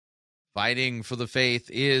Fighting for the Faith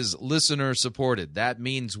is listener-supported. That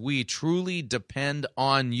means we truly depend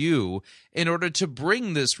on you in order to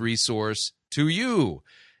bring this resource to you.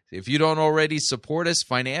 If you don't already support us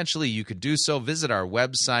financially, you could do so. Visit our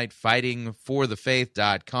website,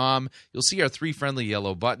 fightingforthefaith.com. You'll see our three friendly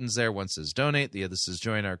yellow buttons there. One says donate, the other says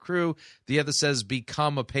join our crew, the other says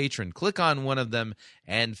become a patron. Click on one of them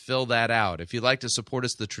and fill that out. If you'd like to support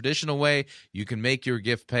us the traditional way, you can make your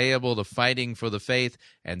gift payable to Fighting for the Faith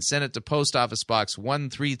and send it to Post Office Box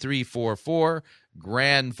 13344,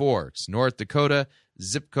 Grand Forks, North Dakota,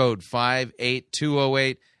 zip code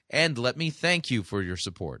 58208. And let me thank you for your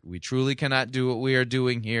support. We truly cannot do what we are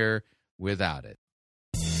doing here without it.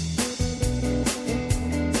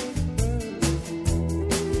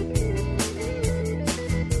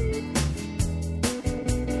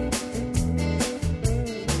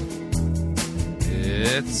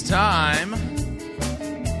 It's time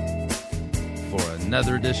for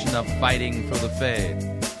another edition of Fighting for the Faith.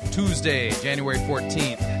 Tuesday, January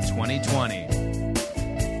 14th, 2020.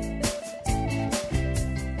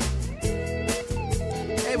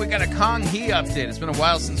 We got a Kong He update. It's been a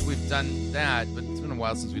while since we've done that, but it's been a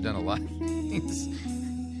while since we've done a lot of things.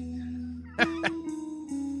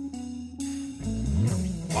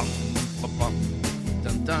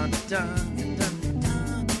 Dun, dun, dun, dun,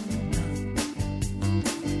 dun.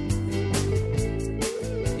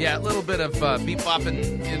 Yeah, a little bit of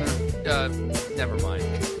beep-bopping. Never mind.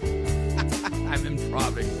 I'm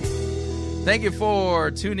improving. Thank you for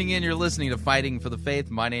tuning in. You're listening to Fighting for the Faith.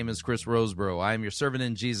 My name is Chris Roseborough. I am your servant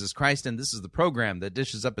in Jesus Christ, and this is the program that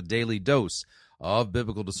dishes up a daily dose of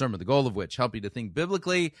biblical discernment, the goal of which help you to think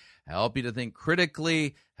biblically, help you to think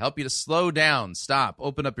critically, help you to slow down, stop,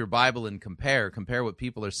 open up your Bible, and compare what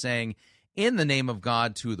people are saying in the name of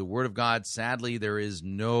God to the Word of God. Sadly, there is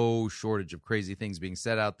no shortage of crazy things being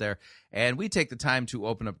said out there, and we take the time to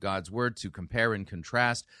open up God's Word to compare and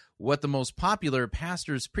contrast what the most popular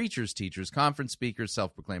pastors, preachers, teachers, conference speakers,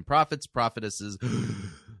 self-proclaimed prophets, prophetesses,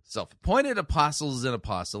 self-appointed apostles and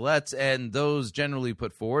apostolettes, and those generally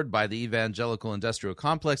put forward by the evangelical industrial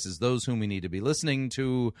complex as those whom we need to be listening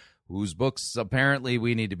to, whose books apparently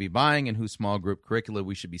we need to be buying, and whose small group curricula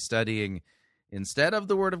we should be studying instead of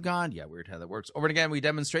the Word of God. Yeah, weird how that works. Over and again, we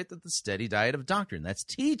demonstrate that the steady diet of doctrine, that's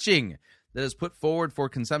teaching, that is put forward for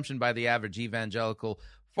consumption by the average evangelical,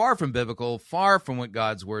 far from biblical, far from what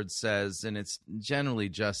God's Word says, and it's generally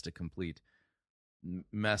just a complete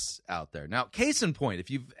mess out there. Now, case in point, if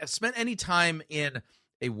you've spent any time in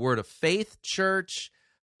a Word of Faith church,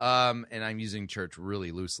 and I'm using church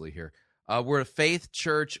really loosely here, a Word of Faith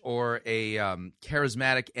church or a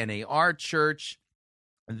charismatic NAR church,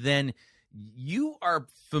 then you are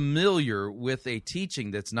familiar with a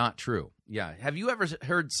teaching that's not true. Yeah. Have you ever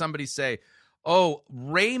heard somebody say, oh,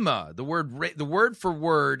 Rhema, the word for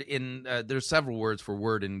word in, there's several words for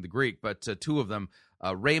word in the Greek, but two of them,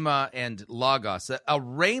 Rhema and Logos. A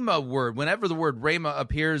Rhema word, whenever the word Rhema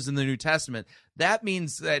appears in the New Testament, that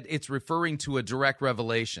means that it's referring to a direct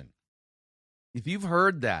revelation. If you've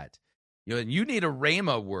heard that, and you need a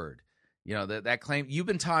Rhema word, that claim, you've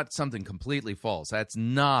been taught something completely false. That's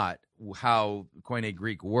not how Koine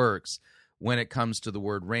Greek works when it comes to the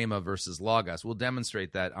word Rhema versus Logos. We'll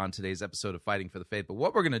demonstrate that on today's episode of Fighting for the Faith. But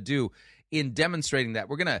what we're going to do in demonstrating that,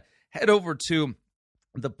 we're going to head over to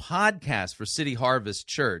the podcast for City Harvest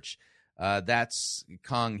Church. That's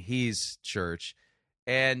Kong He's church.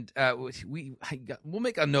 And we'll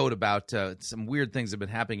make a note about some weird things that have been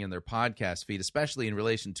happening in their podcast feed, especially in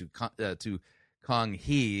relation to Kong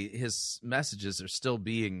He. His messages are still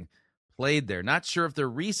being played there. Not sure if they're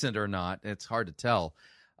recent or not. It's hard to tell.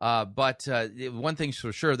 But one thing's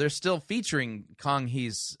for sure, they're still featuring Kong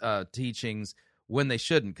He's teachings when they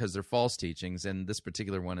shouldn't, because they're false teachings. And this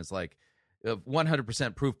particular one is like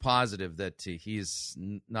 100% proof positive that he's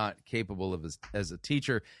not capable of as a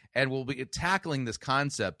teacher. And we'll be tackling this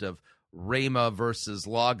concept of Rhema versus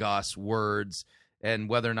Logos words and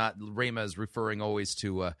whether or not Rhema is referring always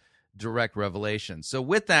to direct revelation. So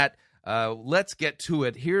with that, let's get to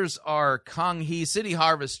it. Here's our Kong He City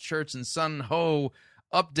Harvest Church in Sun Ho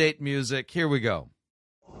update music. Here we go.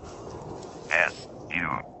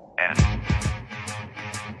 S-U-N.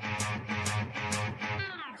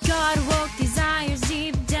 God woke desires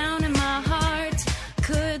deep down in my heart.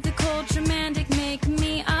 Could the cold romantic make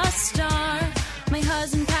me a star? My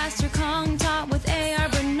husband, Pastor Kong, taught with A.R.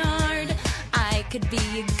 Bernard. I could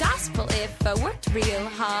be a gospel if I worked real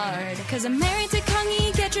hard. Cause I'm married to Kong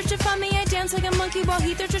He, get church to fund me. I dance like a monkey while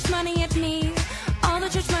he throws church money at me. All the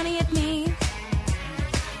church money at me.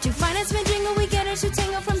 To finance my jingle, we get our to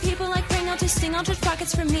tangle from people like Pringle to sting all church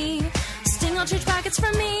pockets for me. Sting all church pockets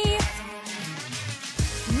for me.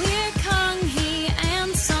 We're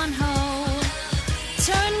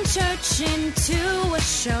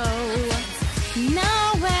show.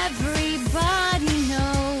 Now everybody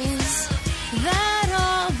knows that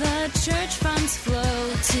all the church funds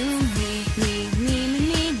flow to me, me, me, me,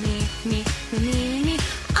 me, me, me, me, me.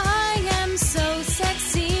 I am so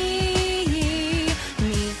sexy. Me,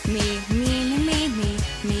 me, me, me, me, me,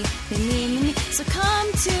 me, me, me. So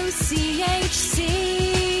come to CHC.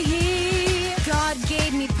 God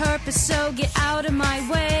gave me purpose, so get out of my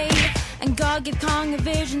way. And God gave Kong a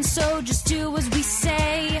vision, so just do as we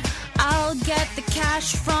say. I'll get the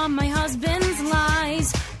cash from my husband's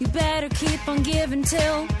lies. You better keep on giving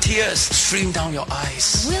till tears stream down your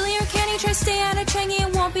eyes. Willie or Kenny try stay out of Changy.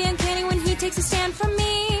 It won't be uncanny when he takes a stand for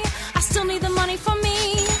me. I still need the money for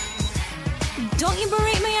me. Don't you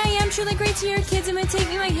berate me, I am truly great to your kids. Imitate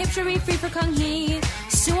me, my hips should be free for Kung Hee.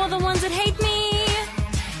 Sue all the ones that hate me.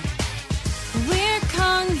 We're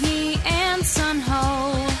Kung Hee and Sun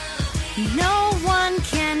Ho. No one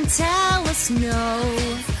can tell us no.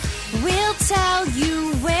 We'll tell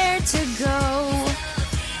you where to go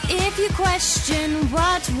if you question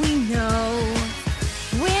what we know.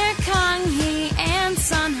 We're Kung Hee and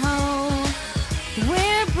Sun Ho.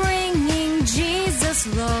 We're bringing Jesus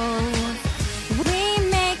low. We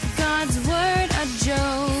make God's word a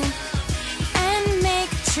joke and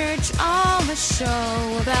make church all a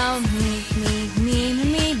show about me, me, me,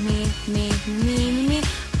 me, me, me, me, me, me.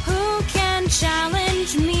 Who can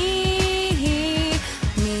challenge me?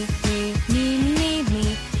 Me, me, me, me, me,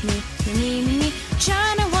 me, me, me.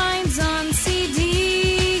 China Wine's on CD.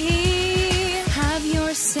 Have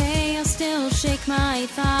your say, I'll still shake my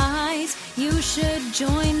thighs. You should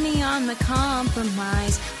join me on the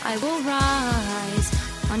compromise. I will rise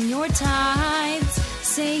on your tides.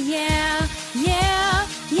 Say yeah, yeah,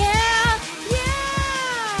 yeah,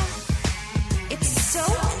 yeah. It's so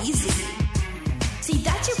easy. See,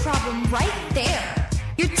 that's your problem right there.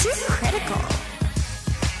 You're too critical.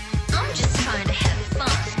 I'm just trying to have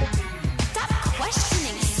fun. Stop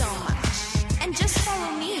questioning so much and just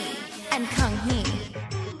follow me and Kung Hee.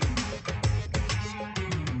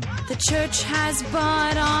 The church has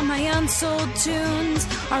bought all my unsold tunes.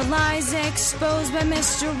 Our lies exposed by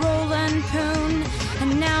Mr. Roland Poon.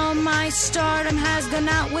 And now my stardom has gone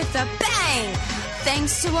out with a bang.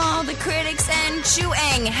 Thanks to all the critics and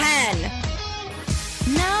chewing hen.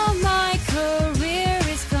 Now my career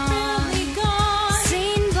is gone, really gone.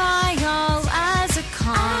 Seen by all as a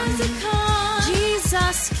con.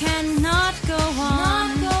 Jesus cannot go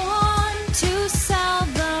on, to sell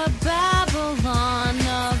the Babylon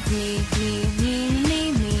of me, me, me,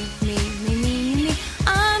 me, me, me, me, me, me.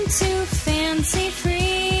 I'm too fancy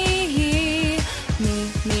free. Me,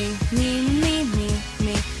 me, me, me, me,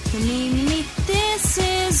 me, me, me. This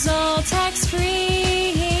is all tax free.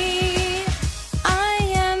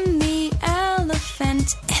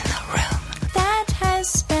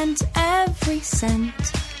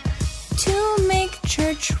 To make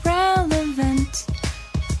church relevant,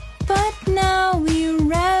 but now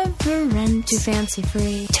irreverent. Too fancy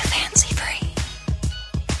free. Too fancy free.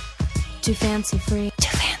 Too fancy free.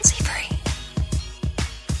 Too fancy free.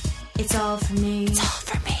 It's all for me. It's all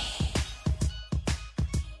for me.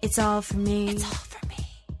 It's all for me. It's all for me.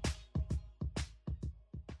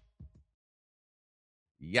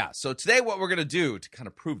 Yeah, so today what we're going to do to kind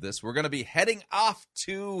of prove this, we're going to be heading off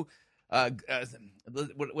to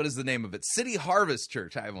what is the name of it? City Harvest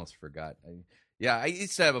Church. I almost forgot. I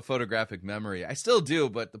used to have a photographic memory. I still do,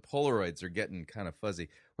 but the Polaroids are getting kind of fuzzy.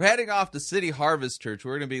 We're heading off to City Harvest Church.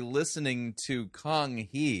 We're going to be listening to Kung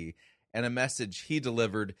Hee and a message he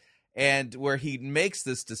delivered, and where he makes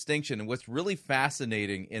this distinction. And what's really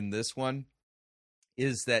fascinating in this one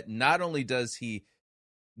is that not only does he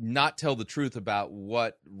not tell the truth about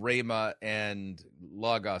what Rhema and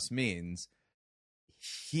Logos means,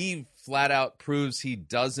 he flat out proves he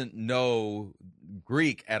doesn't know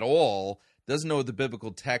Greek at all, doesn't know what the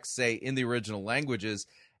biblical texts say in the original languages,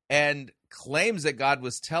 and claims that God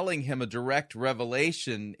was telling him a direct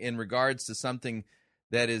revelation in regards to something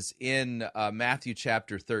that is in Matthew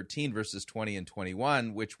chapter 13, verses 20 and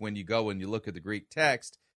 21, which when you go and you look at the Greek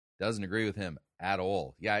text, doesn't agree with him at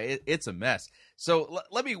all. Yeah, it's a mess. So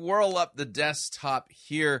let me whirl up the desktop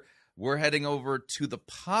here. We're heading over to the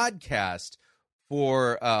podcast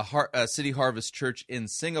for City Harvest Church in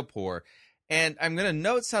Singapore. And I'm going to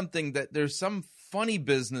note something, that there's some funny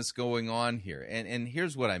business going on here. And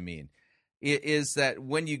here's what I mean. It is that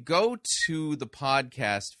when you go to the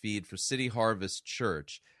podcast feed for City Harvest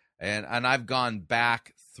Church, and I've gone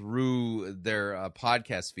back through their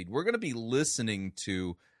podcast feed, we're going to be listening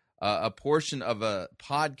to a portion of a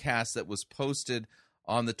podcast that was posted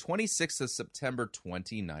on the 26th of September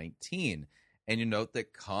 2019. And you note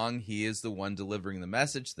that Kong Hee is the one delivering the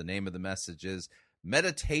message. The name of the message is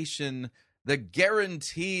Meditation, the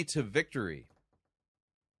Guarantee to Victory.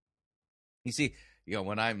 You see,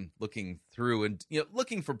 when I'm looking through and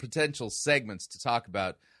looking for potential segments to talk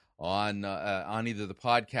about on either the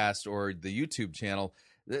podcast or the YouTube channel,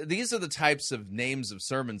 these are the types of names of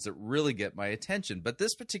sermons that really get my attention. But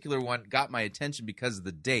this particular one got my attention because of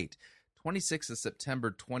the date, 26th of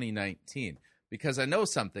September 2019. Because I know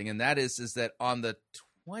something, and that is that on the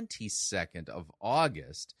 22nd of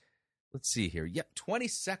August, let's see here,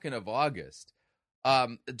 22nd of August,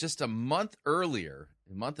 just a month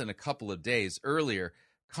and a couple of days earlier,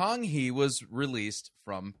 Kong Hee was released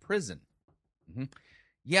from prison. Mm-hmm.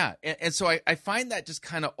 Yeah, and so I find that just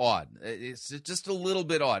kind of odd. It's just a little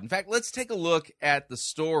bit odd. In fact, let's take a look at the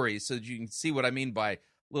story so that you can see what I mean by a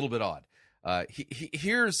little bit odd.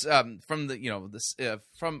 Here's from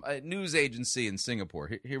from a news agency in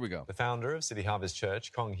Singapore. Here we go. The founder of City Harvest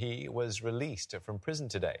Church, Kong Hee, was released from prison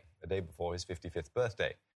today, a day before his 55th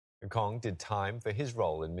birthday. Kong did time for his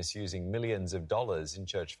role in misusing millions of dollars in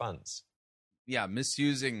church funds. Yeah,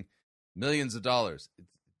 misusing millions of dollars.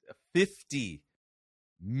 $50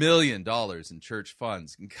 million in church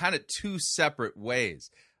funds in kind of two separate ways.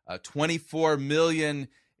 $24 million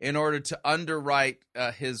in order to underwrite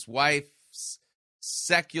his wife's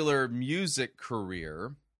secular music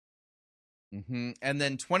career, and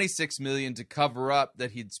then $26 million to cover up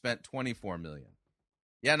that he'd spent $24 million.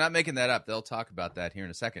 Yeah, not making that up. They'll talk about that here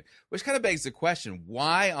in a second, which kind of begs the question,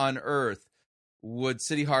 why on earth would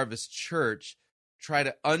City Harvest Church try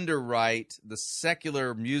to underwrite the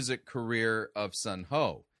secular music career of Sun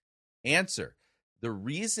Ho? Answer, the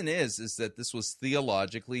reason is that this was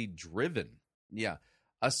theologically driven. Yeah.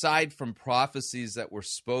 Aside from prophecies that were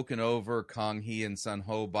spoken over Kong Hee and Sun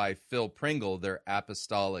Ho by Phil Pringle, their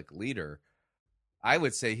apostolic leader, I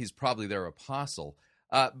would say he's probably their apostle.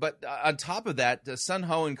 But on top of that, Sun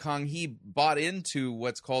Ho and Kong Hee bought into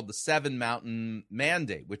what's called the Seven Mountain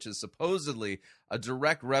Mandate, which is supposedly a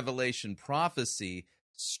direct revelation prophecy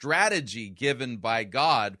strategy given by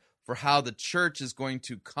God for how the church is going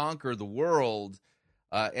to conquer the world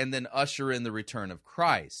and then usher in the return of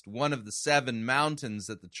Christ. One of the seven mountains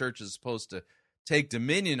that the church is supposed to take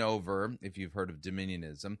dominion over, if you've heard of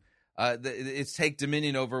dominionism, it's take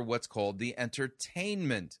dominion over what's called the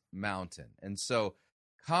entertainment mountain. And so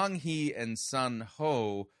Kong Hee and Sun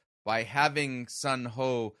Ho, by having Sun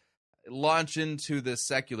Ho launch into the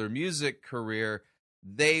secular music career,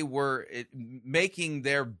 they were making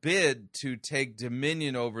their bid to take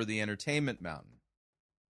dominion over the entertainment mountain.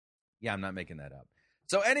 Yeah, I'm not making that up.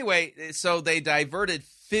 So anyway, they diverted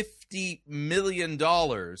 $50 million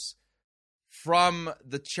from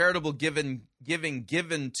the charitable giving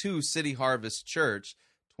given to City Harvest Church,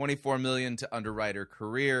 $24 million to underwrite her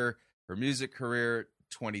career, her music career,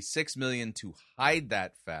 $26 million to hide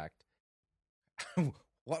that fact.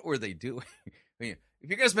 What were they doing? I mean, if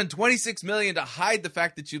you're going to spend $26 million to hide the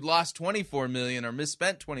fact that you lost $24 million or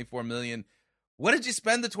misspent $24 million, what did you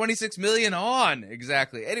spend the $26 million on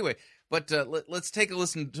exactly? Anyway, but let's take a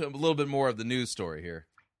listen to a little bit more of the news story here.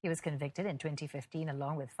 He was convicted in 2015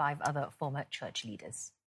 along with 5 other former church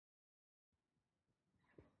leaders.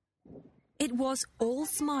 It was all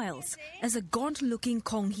smiles as a gaunt-looking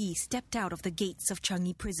Kong Hee stepped out of the gates of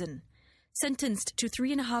Changi Prison. Sentenced to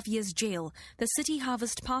 3.5 years jail, the City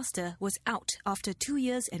Harvest pastor was out after 2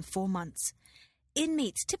 years and 4 months.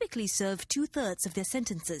 Inmates typically serve 2/3 of their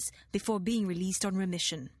sentences before being released on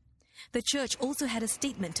remission. The church also had a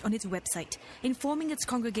statement on its website informing its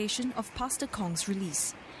congregation of Pastor Kong's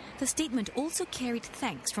release. The statement also carried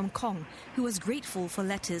thanks from Kong, who was grateful for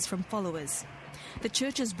letters from followers. The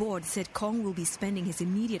church's board said Kong will be spending his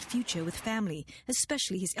immediate future with family,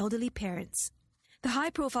 especially his elderly parents. The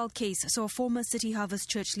high-profile case saw former City Harvest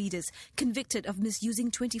Church leaders convicted of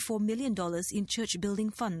misusing $24 million in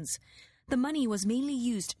church-building funds. The money was mainly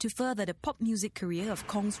used to further the pop music career of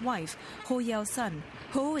Kong's wife, Ho Yao Sun.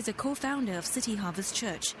 Ho is a co-founder of City Harvest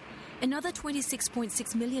Church. Another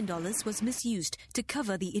 $26.6 million was misused to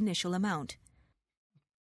cover the initial amount.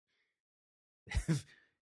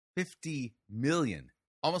 50 million,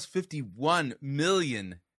 almost 51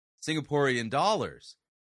 million Singaporean dollars.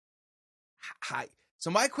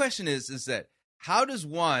 So my question is that how does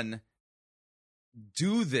one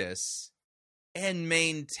do this and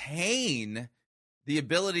maintain the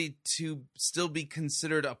ability to still be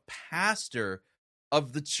considered a pastor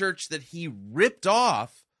of the church that he ripped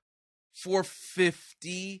off for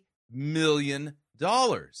 $50 million?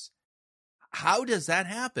 How does that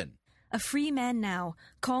happen? A free man now,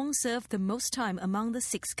 Kong served the most time among the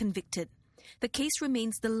 6 convicted. the case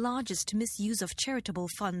remains the largest misuse of charitable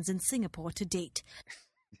funds in Singapore to date.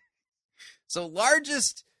 So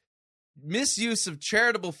largest misuse of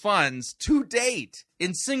charitable funds to date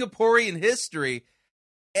in Singaporean history,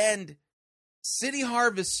 and City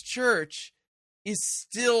Harvest Church is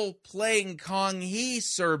still playing Kong Hee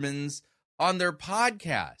sermons on their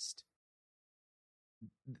podcast.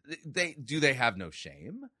 Do they have no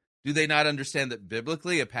shame? Do they not understand that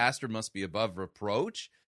biblically a pastor must be above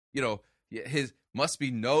reproach? You know, his must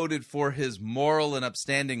be noted for his moral and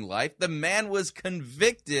upstanding life. The man was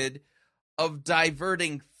convicted of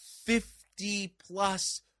diverting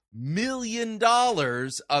 $50+ million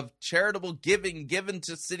of charitable giving given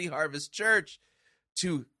to City Harvest Church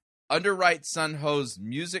to underwrite Sun Ho's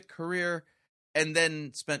music career, and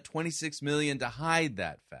then spent $26 million to hide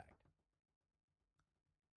that fact.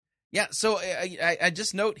 Yeah, so I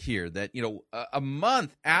just note here that, you know, a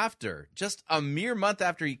month after, just a mere month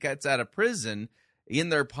after he gets out of prison, in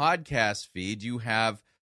their podcast feed, you have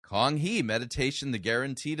Kong Hee, Meditation, the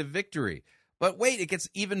Guarantee to Victory. But wait, it gets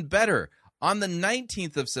even better. On the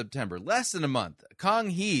 19th of September, less than a month, Kong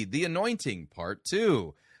Hee, The Anointing, Part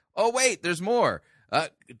 2. Oh, wait, there's more.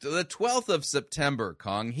 The 12th of September,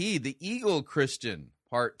 Kong Hee, The Eagle Christian,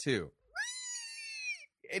 Part 2.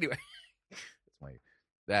 Anyway, that's my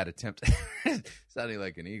bad attempt sounding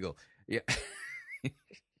like an eagle. Yeah.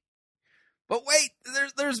 But wait,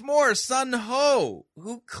 there's more. Sun Ho,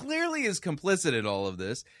 who clearly is complicit in all of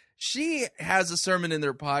this, she has a sermon in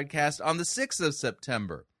their podcast on the 6th of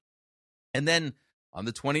September. And then on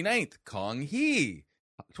the 29th, Kong Hee,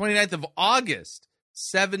 29th of August,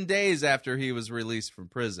 7 days after he was released from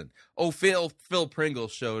prison. Oh, Phil Pringle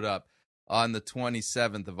showed up on the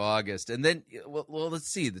 27th of August. And then, well, let's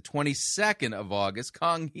see, the 22nd of August,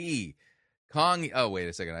 Kong Hee. Oh, wait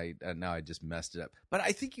a second. Now I just messed it up. But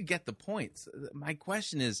I think you get the point. My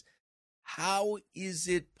question is, how is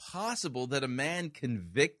it possible that a man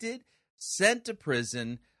convicted, sent to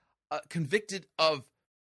prison, convicted of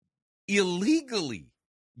illegally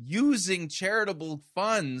using charitable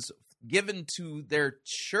funds given to their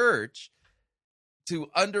church to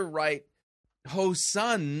underwrite Ho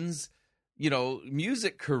Sun's,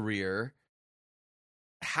 music career,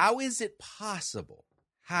 how is it possible?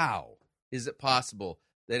 How is it possible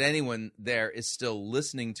that anyone there is still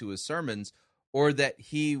listening to his sermons, or that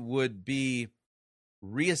he would be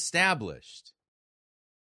reestablished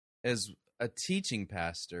as a teaching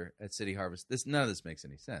pastor at City Harvest? None of this makes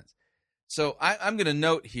any sense. So I'm going to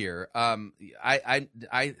note here,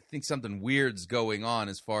 I think something weird's going on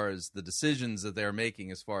as far as the decisions that they're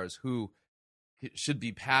making as far as who should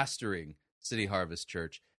be pastoring City Harvest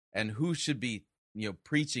Church and who should be,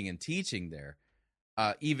 preaching and teaching there,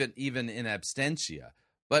 even in absentia.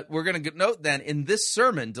 But we're going to note then in this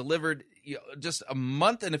sermon delivered just a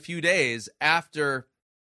month and a few days after,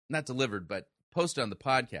 not delivered, but posted on the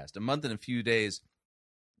podcast, a month and a few days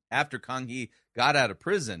after Kong Hee got out of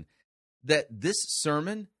prison, that this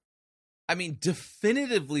sermon,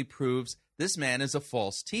 definitively proves this man is a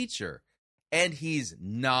false teacher, and he's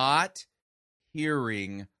not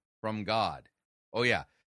hearing from God. Oh, yeah,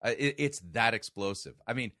 it's that explosive.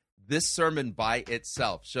 This sermon by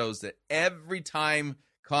itself shows that every time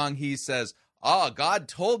Kong Hee says, God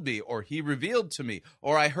told me, or he revealed to me,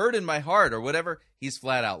 or I heard in my heart, or whatever, he's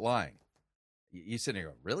flat out lying. You sit there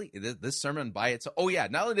and go, really? This sermon by itself? Oh, yeah.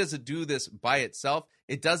 Not only does it do this by itself,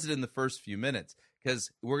 it does it in the first few minutes, because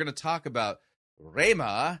we're going to talk about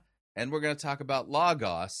Rhema, and we're going to talk about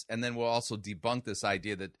Logos, and then we'll also debunk this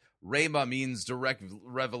idea that Rhema means direct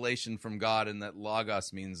revelation from God and that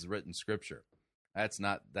Logos means written scripture. That's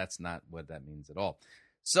not what that means at all.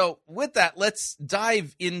 So with that, let's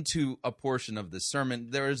dive into a portion of this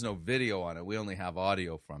sermon. There is no video on it. We only have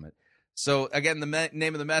audio from it. So again, the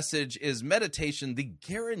name of the message is Meditation, the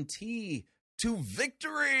Guarantee to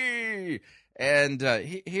Victory. And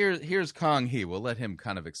here's Kong Hee. We'll let him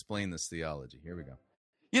kind of explain this theology. Here we go.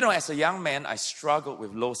 As a young man, I struggled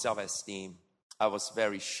with low self-esteem. I was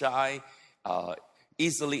very shy,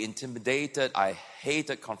 easily intimidated. I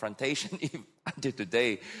hated confrontation even until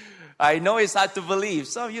today. I know it's hard to believe.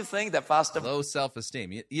 Some of you think that, Pastor... Low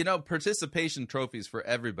self-esteem. Participation trophies for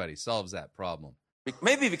everybody solves that problem.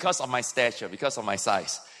 Maybe because of my stature, because of my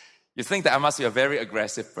size. You think that I must be a very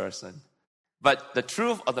aggressive person. But the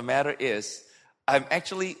truth of the matter is, I'm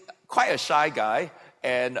actually quite a shy guy.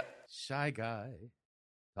 And shy guy.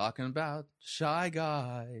 Talking about shy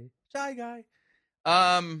guy. Shy guy.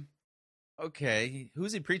 Okay.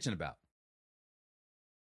 Who's he preaching about?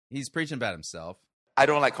 He's preaching about himself. I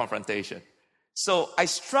don't like confrontation. So I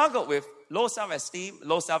struggled with low self-esteem,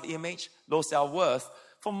 low self-image, low self-worth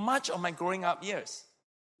for much of my growing up years.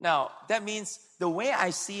 Now, that means the way I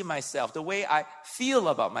see myself, the way I feel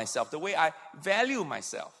about myself, the way I value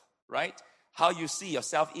myself, right? How you see your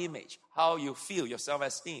self-image, how you feel your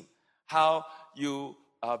self-esteem, how you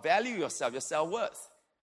value yourself, your self-worth.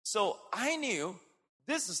 So I knew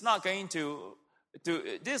this is not going to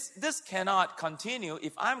this cannot continue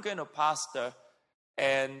if I'm going to pastor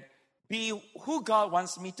and be who God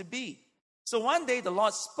wants me to be. So one day the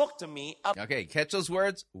Lord spoke to me. Okay, catch those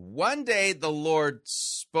words. One day the Lord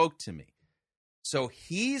spoke to me. So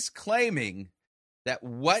he's claiming that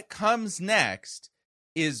what comes next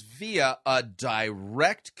is via a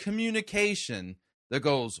direct communication that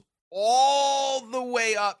goes all the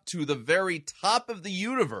way up to the very top of the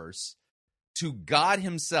universe to God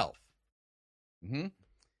himself.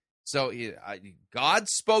 So God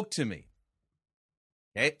spoke to me.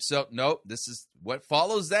 Okay, so no, this is what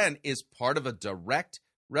follows then is part of a direct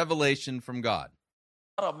revelation from God.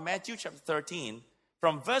 Out of Matthew chapter 13,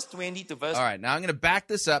 from verse 20 to verse... All right, now I'm going to back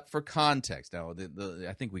this up for context. Now,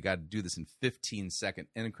 I think we got to do this in 15-second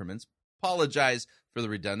increments. Apologize for the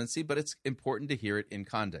redundancy, but it's important to hear it in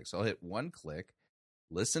context. So I'll hit one click,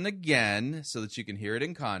 listen again so that you can hear it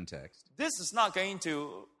in context. This is not going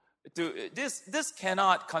to this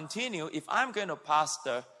cannot continue if I'm going to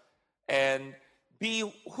pastor and be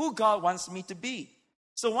who God wants me to be.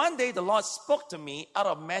 So one day the Lord spoke to me out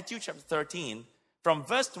of Matthew chapter 13 from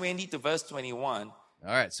verse 20 to verse 21.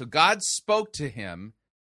 All right, so God spoke to him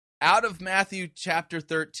out of Matthew chapter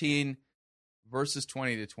 13, verses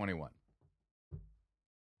 20 to 21.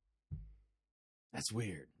 That's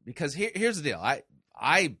weird, because here's the deal.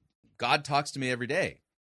 God talks to me every day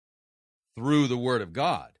through the Word of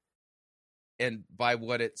God and by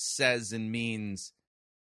what it says and means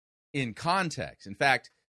in context. In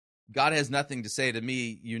fact, God has nothing to say to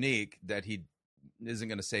me unique that he isn't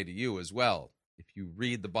going to say to you as well. If you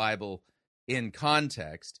read the Bible in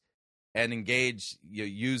context and engage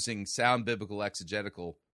using sound biblical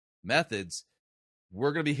exegetical methods,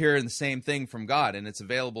 we're going to be hearing the same thing from God, and it's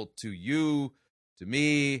available to you, to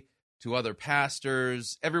me, to other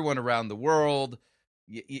pastors, everyone around the world.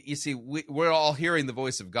 You see, we're all hearing the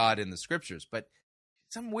voice of God in the Scriptures, but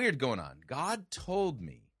something weird going on. God told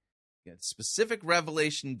me, specific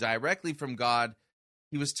revelation directly from God.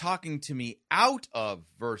 He was talking to me out of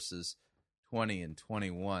verses 20 and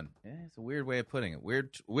 21. It's a weird way of putting it.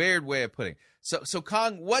 Weird way of putting it. So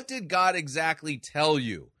Kong, what did God exactly tell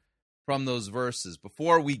you from those verses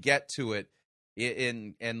before we get to it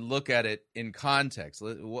and look at it in context?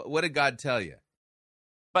 What did God tell you?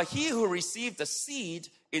 But he who received the seed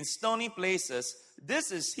in stony places,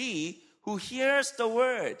 this is he who hears the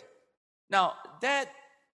word. Now, that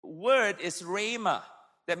word is Rhema.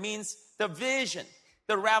 That means the vision,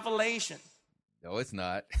 the revelation. No, it's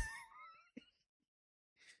not.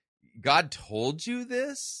 God told you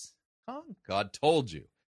this? Kong? God told you.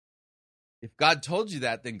 If God told you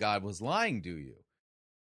that, then God was lying to you.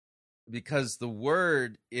 Because the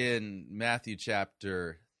word in Matthew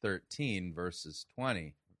chapter 13, verses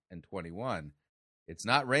 20 and 21, it's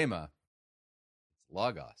not Rhema, it's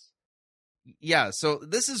Logos. Yeah, so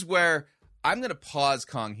this is where I'm going to pause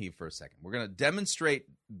Kong Hee for a second. We're going to demonstrate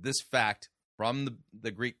this fact from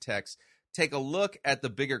the Greek text, take a look at the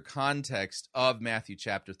bigger context of Matthew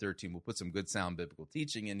chapter 13. We'll put some good sound biblical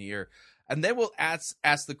teaching in here, and then we'll ask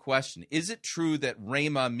the question, is it true that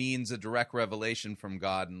Rhema means a direct revelation from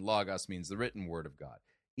God and Logos means the written word of God?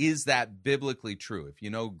 Is that biblically true? If you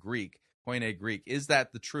know Greek, Koine Greek, is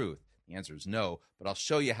that the truth? The answer is no, but I'll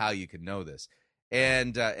show you how you can know this.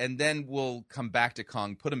 And then we'll come back to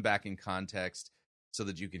Kong, put him back in context so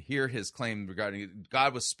that you can hear his claim regarding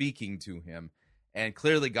God was speaking to him, and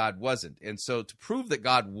clearly God wasn't. And so to prove that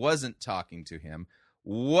God wasn't talking to him,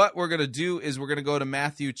 what we're going to do is we're going to go to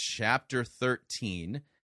Matthew chapter 13,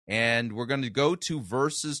 and we're going to go to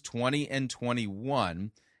verses 20 and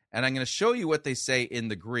 21, and I'm going to show you what they say in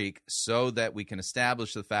the Greek so that we can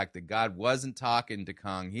establish the fact that God wasn't talking to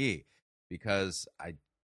Kong Hee, because I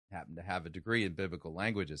happen to have a degree in biblical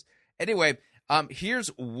languages. Anyway, here's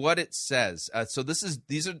what it says. So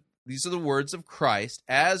these are the words of Christ.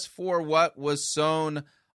 As for what was sown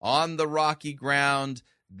on the rocky ground,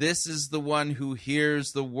 this is the one who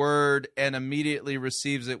hears the word and immediately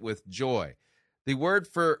receives it with joy. The word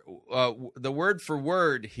for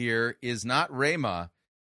word here is not Rhema,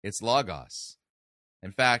 it's Logos.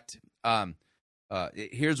 In fact,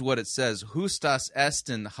 here's what it says: Hustas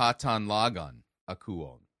estin hatan logon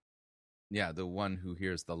akuon. Yeah, the one who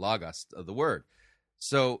hears the Logos of the word.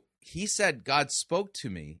 So he said, God spoke to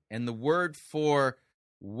me, and the word for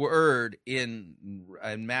word in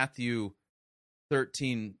Matthew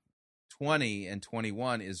 13, 20 and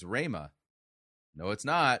 21 is Rhema. No, it's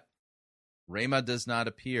not. Rhema does not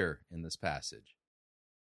appear in this passage.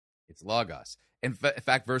 It's logos. In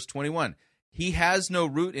fact, verse 21, he has no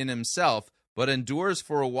root in himself, but endures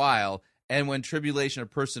for a while, and when tribulation or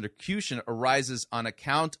persecution arises on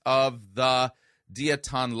account of the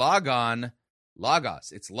diaton logon,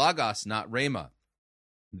 logos. It's logos, not rhema.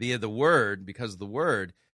 Via the word, because of the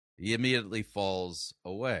word, he immediately falls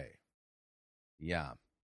away. Yeah.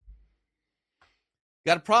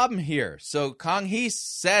 Got a problem here. So Kong Hee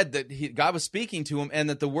said that God was speaking to him and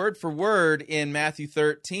that the word for word in Matthew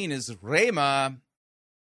 13 is rhema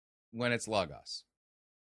when it's logos.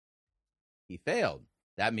 He failed.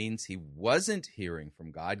 That means he wasn't hearing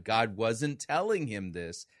from God. God wasn't telling him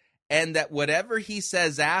this. And that whatever he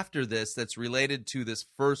says after this that's related to this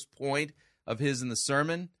first point of his in the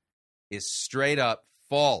sermon is straight up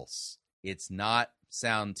false. It's not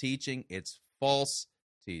sound teaching. It's false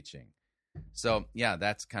teaching. So, yeah,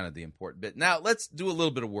 that's kind of the important bit. Now, let's do a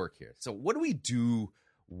little bit of work here. So, what do we do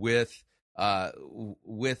with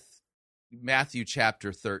Matthew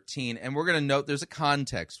chapter 13? And we're going to note there's a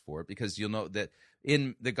context for it, because you'll note that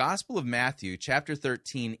in the Gospel of Matthew, chapter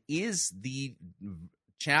 13 is the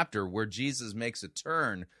chapter where Jesus makes a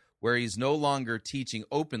turn, where he's no longer teaching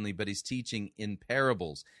openly, but he's teaching in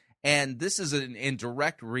parables. And this is in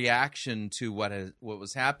direct reaction to what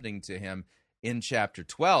was happening to him in chapter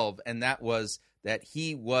 12, and that was that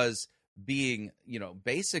he was being,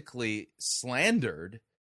 basically slandered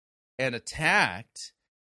and attacked,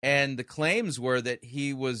 and the claims were that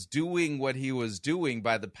he was doing what he was doing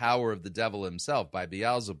by the power of the devil himself, by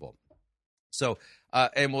Beelzebul. So,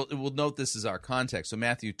 and we'll note this is our context. So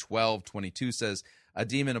Matthew 12:22 says, a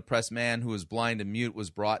demon-oppressed man who was blind and mute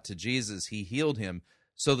was brought to Jesus. He healed him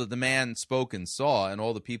so that the man spoke and saw, and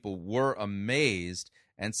all the people were amazed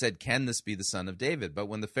and said, can this be the son of David? But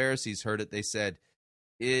when the Pharisees heard it, they said,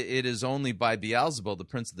 it is only by Beelzebul, the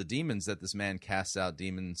prince of the demons, that this man casts out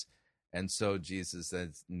demons. And so Jesus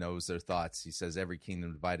knows their thoughts. He says, every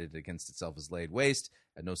kingdom divided against itself is laid waste,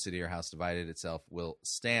 and no city or house divided itself will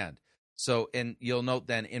stand. So, and you'll note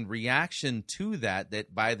then in reaction to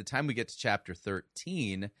that by the time we get to chapter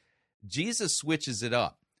 13, Jesus switches it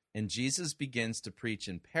up, and Jesus begins to preach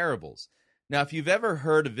in parables. Now, if you've ever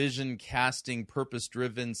heard a vision casting,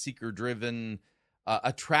 purpose-driven, seeker-driven,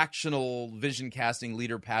 attractional vision casting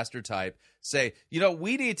leader pastor type say,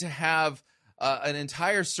 we need to have an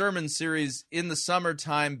entire sermon series in the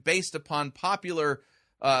summertime based upon popular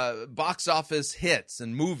box office hits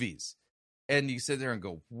and movies. And you sit there and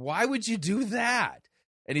go, why would you do that?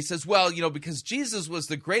 And he says, well, because Jesus was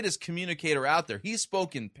the greatest communicator out there. He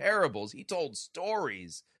spoke in parables. He told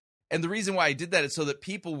stories. And the reason why he did that is so that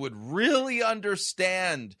people would really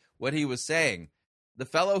understand what he was saying. The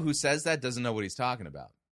fellow who says that doesn't know what he's talking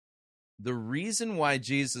about. The reason why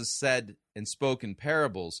Jesus said and spoke in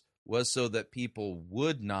parables was so that people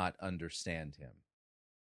would not understand him.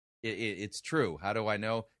 It's true. How do I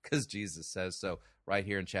know? Because Jesus says so right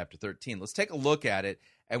here in chapter 13. Let's take a look at it,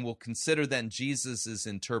 and we'll consider then Jesus'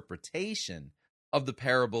 interpretation of the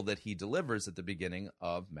parable that he delivers at the beginning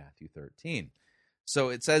of Matthew 13. So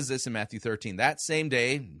it says this in Matthew 13. That same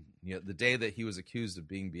day, the day that he was accused of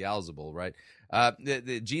being Beelzebul, right?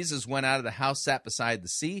 Jesus went out of the house, sat beside the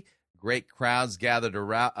sea. Great crowds gathered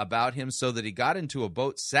about him, so that he got into a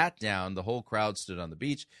boat, sat down. The whole crowd stood on the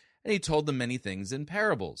beach, and he told them many things in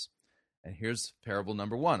parables. And here's parable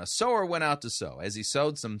number 1. A sower went out to sow. As he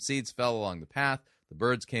sowed, some seeds fell along the path. The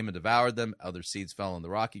birds came and devoured them. Other seeds fell on the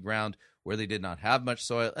rocky ground, where they did not have much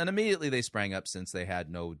soil, and immediately they sprang up, since they had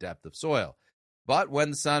no depth of soil. But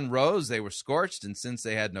when the sun rose, they were scorched, and since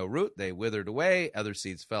they had no root, they withered away. Other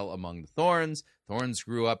seeds fell among the thorns. Thorns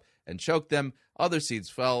grew up and choked them. Other seeds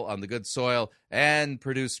fell on the good soil and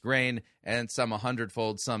produced grain, and some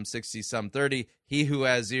 100-fold, some 60, some 30. He who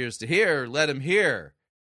has ears to hear, let him hear.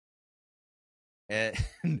 And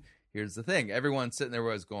here's the thing. Everyone sitting there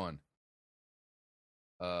was going,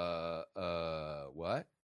 what?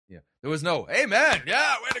 Yeah. There was no, amen.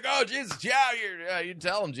 Yeah, way to go, Jesus. Yeah, you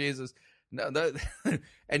tell him, Jesus. No,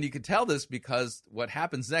 and you can tell this because what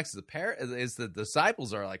happens next is the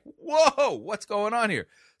disciples are like, whoa, what's going on here?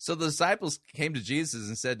 So the disciples came to Jesus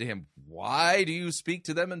and said to him, why do you speak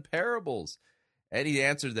to them in parables? And he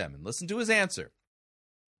answered them, and listen to his answer.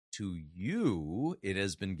 To you it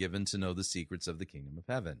has been given to know the secrets of the kingdom of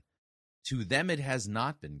heaven. To them it has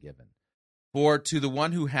not been given. For to the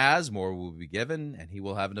one who has, more will be given, and he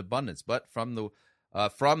will have an abundance. But from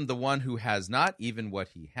the one who has not, even what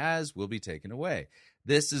he has will be taken away.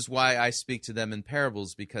 This is why I speak to them in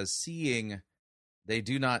parables, because seeing they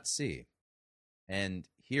do not see, and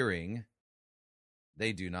hearing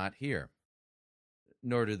they do not hear,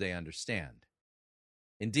 nor do they understand.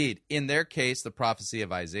 Indeed, in their case, the prophecy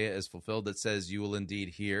of Isaiah is fulfilled that says, you will indeed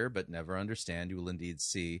hear, but never understand. You will indeed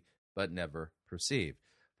see, but never perceive.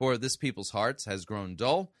 For this people's hearts has grown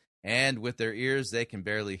dull, and with their ears they can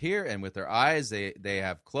barely hear, and with their eyes they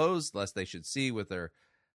have closed, lest they should see with their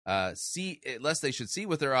eyes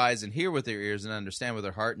and hear with their ears and understand with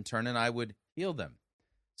their heart and turn, and I would heal them.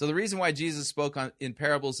 So the reason why Jesus spoke in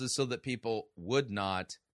parables is so that people would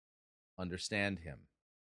not understand him.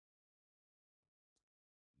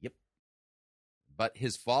 Yep. But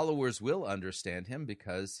his followers will understand him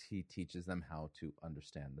because he teaches them how to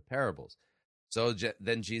understand the parables. So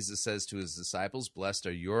then Jesus says to his disciples, blessed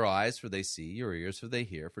are your eyes, for they see, your ears, for they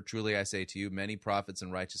hear. For truly I say to you, many prophets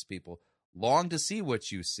and righteous people long to see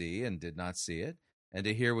what you see and did not see it, and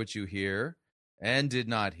to hear what you hear and did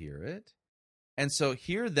not hear it. And so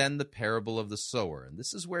here then the parable of the sower. And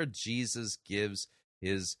this is where Jesus gives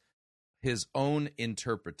his own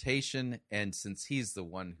interpretation. And since he's the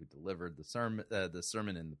one who delivered the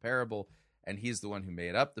sermon in the parable, and he's the one who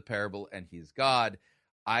made up the parable, and he's God,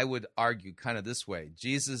 I would argue kind of this way.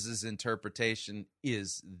 Jesus' interpretation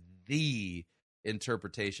is the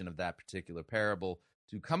interpretation of that particular parable.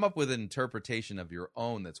 To come up with an interpretation of your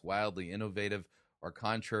own that's wildly innovative or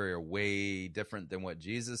contrary or way different than what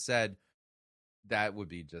Jesus said, that would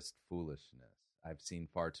be just foolishness. I've seen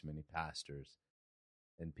far too many pastors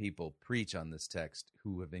and people preach on this text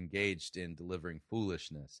who have engaged in delivering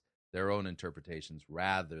foolishness, their own interpretations,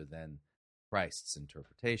 rather than Christ's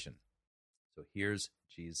interpretation. So here's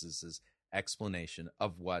Jesus' explanation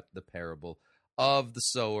of what the parable of the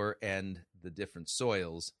sower and the different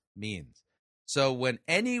soils means. So when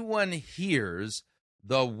anyone hears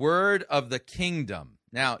the word of the kingdom,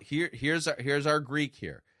 now here's our Greek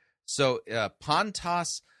here. So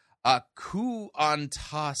pantos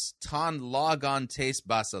kuantos ton logontes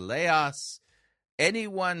basileas,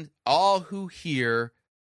 anyone, all who hear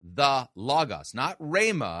the logos, not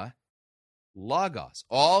Rhema, logos,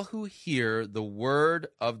 all who hear the word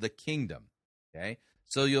of the kingdom. Okay,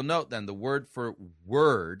 so you'll note then the word for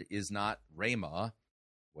word is not Rhema.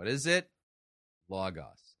 What is it?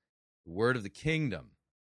 Logos, the word of the kingdom.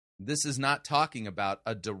 This is not talking about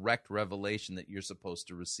a direct revelation that you're supposed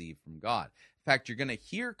to receive from God. In fact, you're going to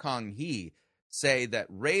hear Kong Hee say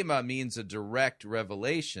that Rhema means a direct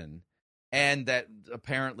revelation, and that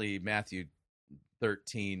apparently Matthew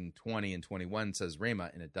 13, 20, and 21 says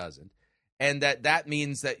Rhema, and it doesn't. And that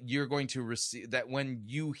means that you're going to receive, that when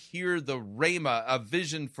you hear the Rhema, a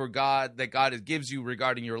vision for God that God gives you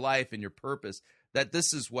regarding your life and your purpose, that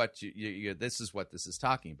this is what this is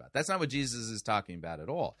talking about. That's not what Jesus is talking about at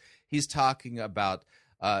all. He's talking about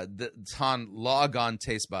the ton logon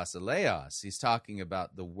tes basileas. He's talking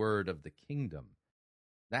about the word of the kingdom.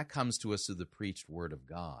 That comes to us through the preached word of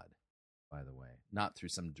God, by the way, not through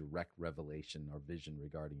some direct revelation or vision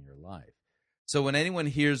regarding your life. So when anyone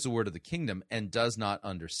hears the word of the kingdom and does not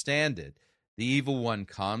understand it, the evil one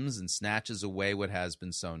comes and snatches away what has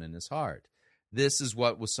been sown in his heart. This is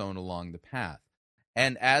what was sown along the path.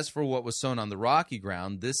 And as for what was sown on the rocky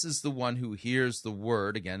ground, this is the one who hears the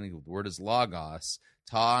word. Again, the word is logos,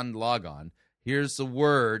 ton logon, hears the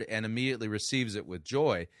word and immediately receives it with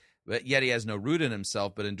joy. But yet he has no root in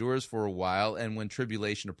himself, but endures for a while. And when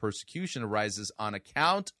tribulation or persecution arises on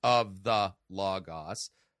account of the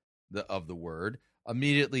logos, of the word,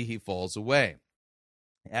 immediately he falls away.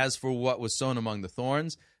 As for what was sown among the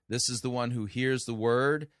thorns, this is the one who hears the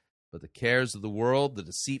word, but the cares of the world, the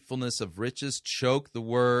deceitfulness of riches, choke the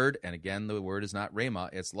word. And again, the word is not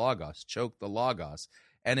Rhema, it's logos. Choke the logos.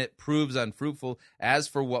 And it proves unfruitful. As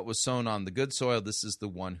for what was sown on the good soil, this is the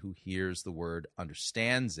one who hears the word,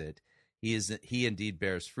 understands it. He indeed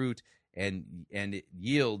bears fruit, and it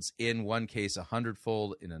yields in one case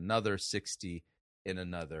 100-fold, in another 60, in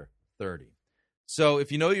another 30. So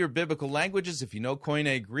if you know your biblical languages, if you know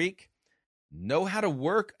Koine Greek, know how to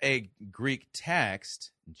work a Greek text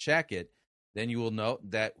and check it, then you will note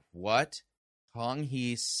that what Kong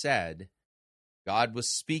Hee said, God was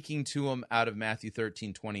speaking to him out of Matthew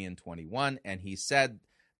 13, 20, and 21, and he said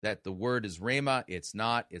that the word is Rhema, it's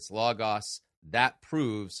not, it's Logos. That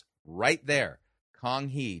proves right there, Kong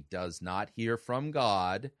Hee does not hear from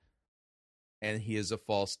God, and he is a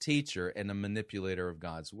false teacher and a manipulator of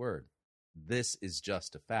God's word. This is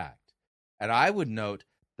just a fact. And I would note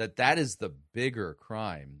that is the bigger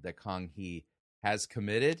crime that Kong Hee has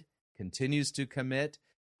committed, continues to commit,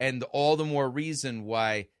 and all the more reason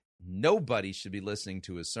why nobody should be listening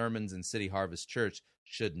to his sermons, and City Harvest Church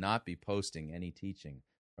should not be posting any teaching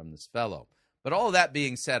from this fellow. But all of that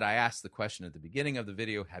being said, I asked the question at the beginning of the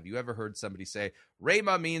video, have you ever heard somebody say,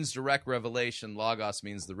 Rhema means direct revelation, Logos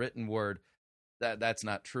means the written word? That's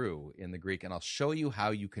not true in the Greek, and I'll show you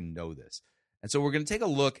how you can know this. And so we're going to take a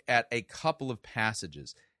look at a couple of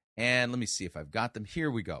passages, and let me see if I've got them.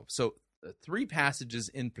 Here we go. So 3 passages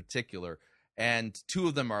in particular, and 2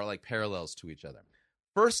 of them are like parallels to each other.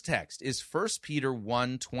 First text is 1 Peter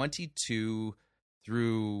 1:22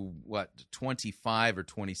 through 25 or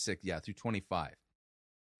 26? Yeah, through 25.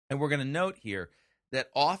 And we're going to note here that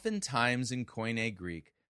oftentimes in Koine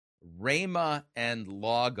Greek, Rhema and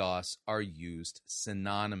Logos are used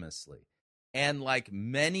synonymously. And like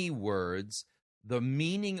many words, the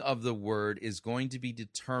meaning of the word is going to be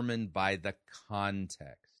determined by the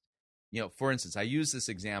context. For instance, I use this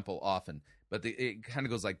example often, but it kind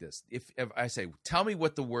of goes like this. If I say, tell me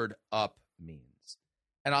what the word up means.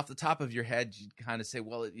 And off the top of your head, you kind of say,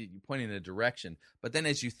 well, you're pointing in a direction. But then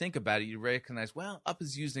as you think about it, you recognize, well, up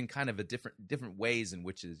is used in kind of a different ways in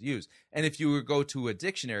which it is used. And if you go to a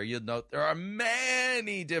dictionary, you'll note there are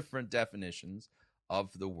many different definitions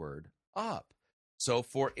of the word up. So,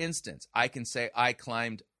 for instance, I can say I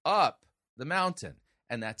climbed up the mountain,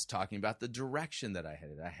 and that's talking about the direction that I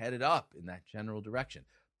headed. I headed up in that general direction.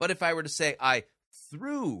 But if I were to say I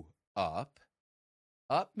threw up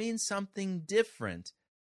means something different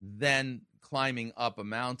than climbing up a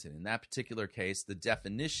mountain. In that particular case, the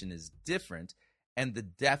definition is different, and the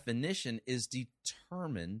definition is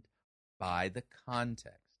determined by the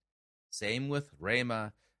context. Same with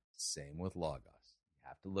Rhema, same with Logos. You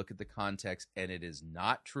have to look at the context, and it is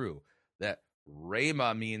not true that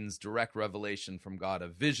Rhema means direct revelation from God, a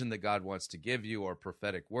vision that God wants to give you, or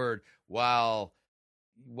prophetic word, while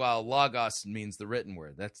Logos means the written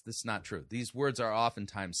word. That's not true. These words are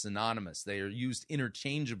oftentimes synonymous. They are used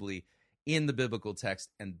interchangeably in the biblical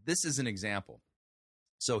text, and this is an example.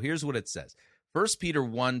 So here's what it says. 1 Peter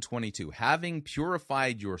 1:22, having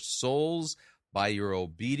purified your souls by your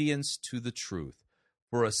obedience to the truth,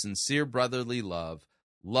 for a sincere brotherly love,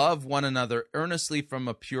 love one another earnestly from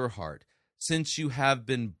a pure heart, since you have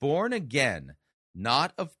been born again,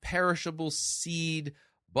 not of perishable seed,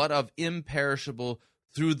 but of imperishable,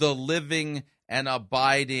 through the living and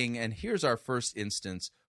abiding, and here's our first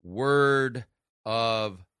instance, Word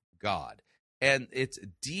of God. And it's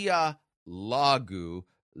dia logu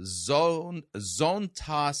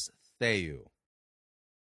zontas theou.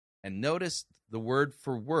 And notice the word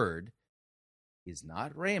for word is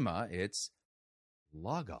not Rhema, it's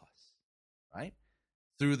Logos, right?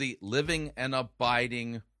 Through the living and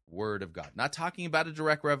abiding Word of God. Not talking about a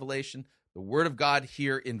direct revelation. The Word of God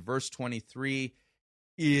here in verse 23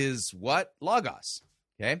 is what? Logos.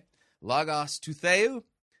 Okay? Logos to theou.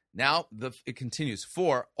 Now it continues.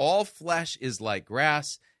 For all flesh is like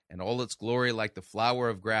grass, and all its glory like the flower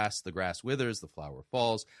of grass. The grass withers, the flower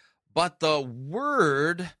falls. But the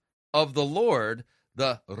word of the Lord,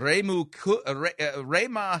 the Rhema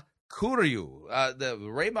Kuriou,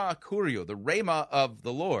 the Rhema of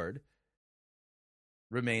the Lord,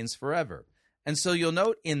 remains forever. And so you'll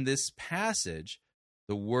note in this passage,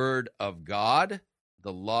 the word of God,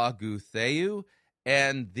 the logu theou,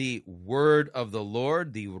 and the word of the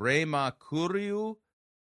Lord, the Rhema Kuriou,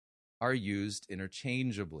 are used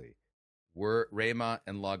interchangeably. Rhema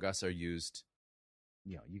and Logos are used,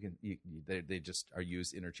 they just are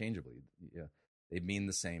used interchangeably. They mean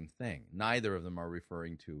the same thing. Neither of them are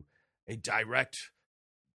referring to a direct,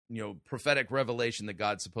 prophetic revelation that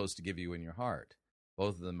God's supposed to give you in your heart.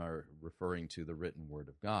 Both of them are referring to the written word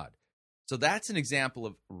of God. So that's an example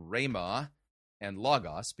of Rhema and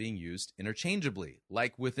Logos being used interchangeably,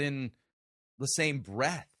 like within the same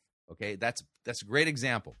breath. Okay, that's a great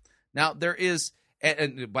example. Now there is,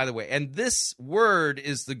 and by the way, and this word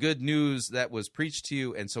is the good news that was preached to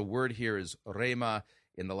you, and so word here is Rhema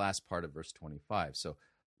in the last part of verse 25. So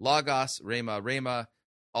Logos, Rhema,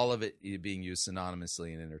 all of it being used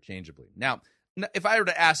synonymously and interchangeably. Now, if I were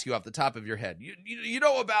to ask you off the top of your head, you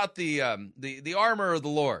know about the armor of the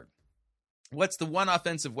Lord. What's the one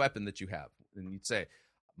offensive weapon that you have? And you'd say,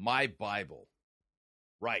 my Bible.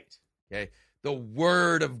 Right. Okay. The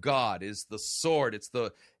Word of God is the sword. It's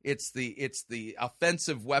the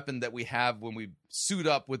offensive weapon that we have when we suit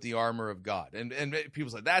up with the armor of God. And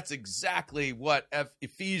people say, that's exactly what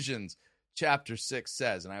Ephesians chapter 6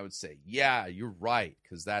 says. And I would say, yeah, you're right,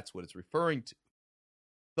 because that's what it's referring to.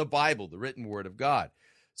 The Bible, the written Word of God.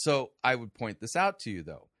 So I would point this out to you,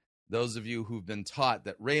 though. Those of you who've been taught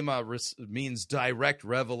that Rhema means direct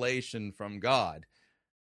revelation from God,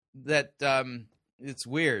 that it's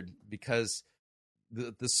weird, because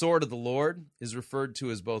the sword of the Lord is referred to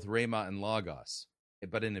as both Rhema and Logos.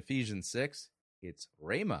 But in Ephesians 6, it's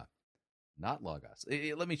Rhema, not Logos.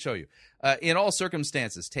 Let me show you. In all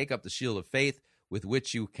circumstances, take up the shield of faith, with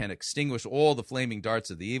which you can extinguish all the flaming darts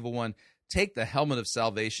of the evil one. take the helmet of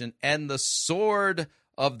salvation and the sword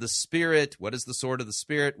of the Spirit. What is the sword of the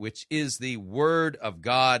Spirit? Which is the word of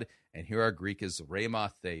God. And here our Greek is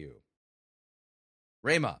Rhema theou.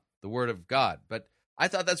 Rhema, the word of God. But I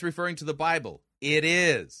thought that's referring to the Bible. It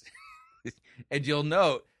is. And you'll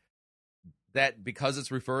note that because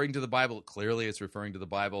it's referring to the Bible, clearly it's referring to the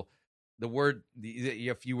Bible. The word,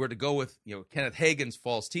 if you were to go with Kenneth Hagin's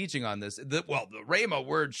false teaching on this, the Rhema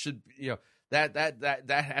word should, that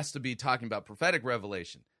has to be talking about prophetic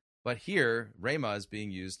revelation. But here, Rhema is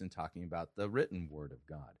being used in talking about the written word of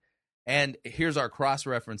God. And here's our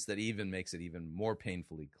cross-reference that even makes it even more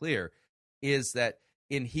painfully clear, is that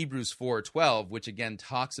in Hebrews 4:12, which again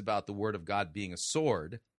talks about the word of God being a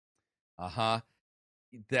sword,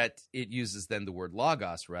 that it uses then the word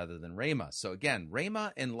logos rather than rhema. So again,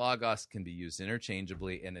 rhema and logos can be used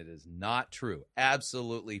interchangeably, and it is not true,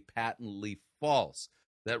 absolutely patently false,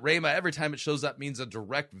 that rhema, every time it shows up, means a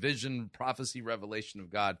direct vision, prophecy, revelation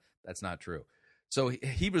of God. That's not true. So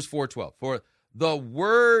Hebrews 4:12, for the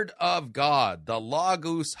word of God, the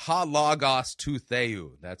logos, ha logos tou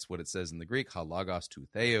theou. That's what it says in the Greek, ha logos tou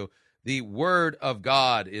theou. The word of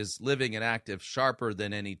God is living and active, sharper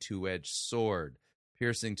than any two-edged sword,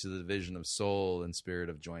 piercing to the division of soul and spirit,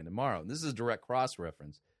 of joint and marrow. And this is a direct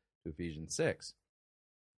cross-reference to Ephesians 6.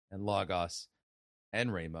 And logos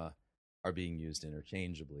and rhema are being used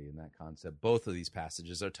interchangeably in that concept. Both of these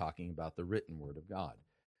passages are talking about the written word of God.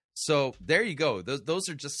 So there you go. Those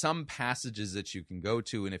are just some passages that you can go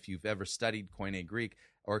to, and if you've ever studied Koine Greek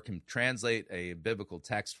or can translate a biblical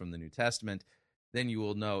text from the New Testament, then you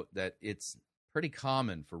will note that it's pretty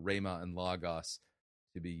common for rhema and logos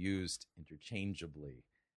to be used interchangeably.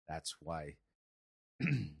 That's why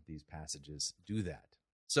these passages do that.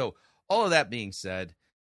 So all of that being said,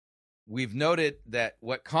 we've noted that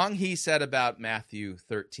what Kong Hee said about Matthew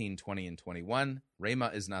 13, 20, and 21,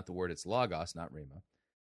 rhema is not the word, it's logos, not rhema.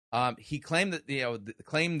 He claimed that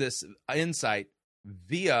claimed this insight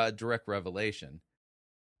via direct revelation,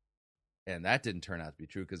 and that didn't turn out to be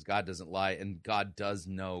true because God doesn't lie, and God does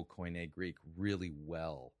know Koine Greek really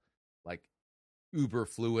well, like uber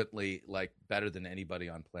fluently, like better than anybody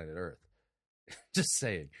on planet Earth. Just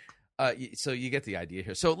saying. So you get the idea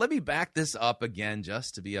here. So let me back this up again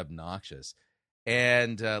just to be obnoxious,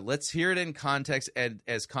 and let's hear it in context and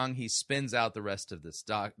as Kong Hee spins out the rest of this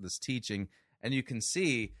teaching, and you can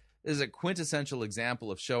see this is a quintessential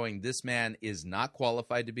example of showing this man is not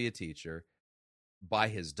qualified to be a teacher by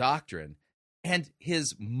his doctrine and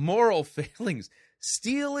his moral failings,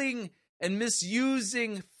 stealing and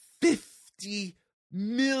misusing $50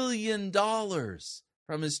 million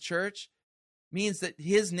from his church means that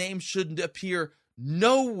his name shouldn't appear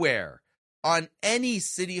nowhere on any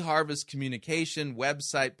City Harvest communication,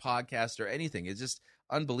 website, podcast, or anything. It's just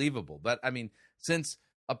unbelievable. But, I mean, since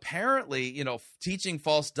apparently, teaching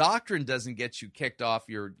false doctrine doesn't get you kicked off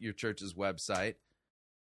your church's website,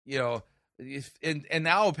 and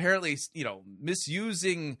now apparently,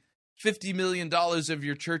 misusing $50 million of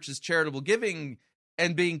your church's charitable giving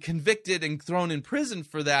and being convicted and thrown in prison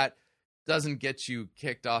for that doesn't get you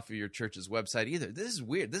kicked off of your church's website either. This is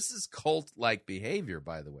weird. This is cult-like behavior,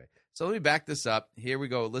 by the way. So let me back this up. Here we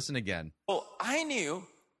go. Listen again. Oh, I knew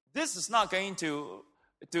this is not going to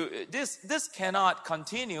this cannot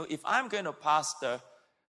continue if I'm going to pastor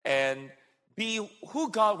and be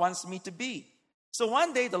who God wants me to be. So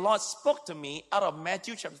one day the Lord spoke to me out of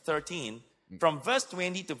Matthew chapter 13 from verse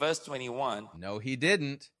 20 to verse 21. No, he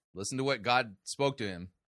didn't. Listen to what God spoke to him.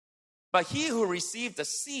 But he who received the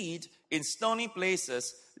seed in stony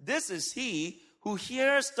places, this is he who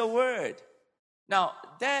hears the word. Now,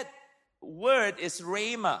 that word is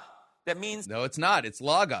rhema. That means... No, it's not. It's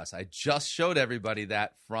logos. I just showed everybody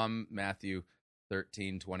that from Matthew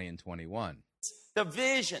 13, 20, and 21. The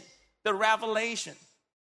vision, the revelation.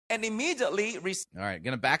 And immediately... All right,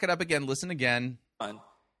 going to back it up again. Listen again.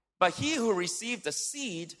 But he who received the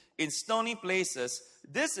seed in stony places,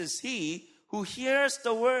 this is he who hears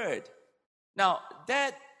the word. Now,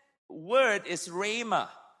 that word is rhema.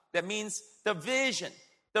 That means the vision,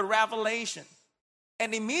 the revelation.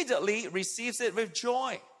 And immediately receives it with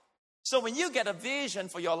joy. So when you get a vision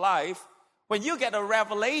for your life, when you get a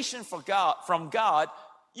revelation from God,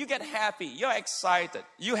 you get happy, you're excited,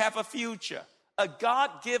 you have a future, a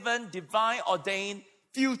God-given, divine ordained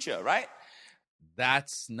future, right?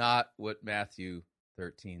 That's not what Matthew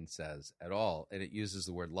 13 says at all, and it uses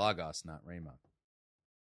the word logos, not rhema.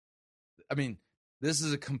 I mean, this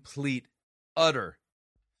is a complete, utter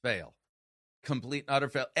fail. Complete, utter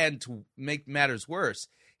fail. And to make matters worse,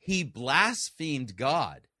 he blasphemed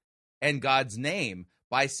God and God's name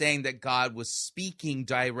by saying that God was speaking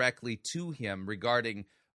directly to him regarding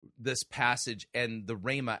this passage and the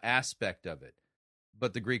Rhema aspect of it.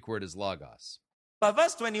 But the Greek word is logos. But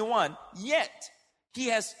verse 21, yet he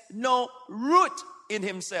has no root in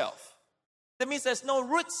himself. That means there's no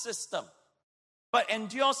root system, but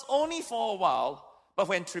endures only for a while. But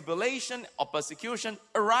when tribulation or persecution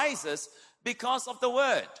arises because of the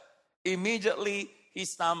word, immediately he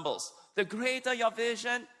stumbles. The greater your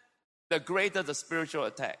vision, the greater the spiritual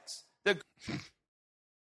attacks.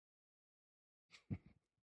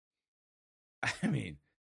 I mean,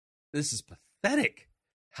 this is pathetic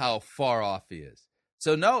how far off he is.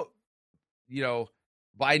 So no,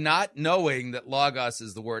 by not knowing that logos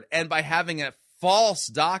is the word and by having a false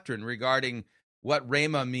doctrine regarding what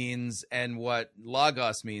Rhema means and what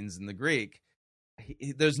logos means in the Greek,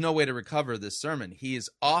 there's no way to recover this sermon. He is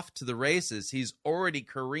off to the races. He's already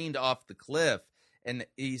careened off the cliff, and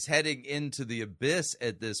he's heading into the abyss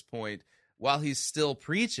at this point while he's still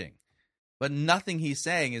preaching. But nothing he's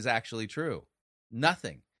saying is actually true.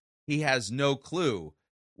 Nothing. He has no clue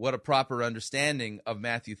what a proper understanding of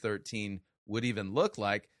Matthew 13 would even look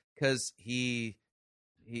like, because his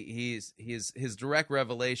direct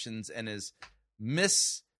revelations and his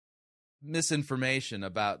misinformation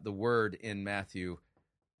about the word in Matthew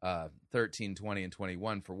 13, 20, and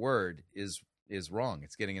 21 for word is wrong.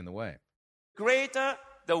 It's getting in the way. Greater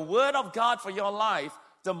the word of God for your life,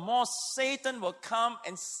 the more Satan will come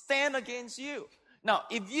and stand against you. Now,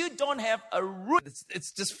 if you don't have a root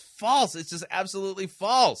It's just false. It's just absolutely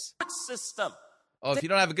false. system, Oh, if you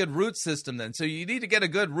don't have a good root system, then. So you need to get a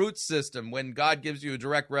good root system when God gives you a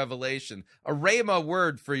direct revelation, a Rhema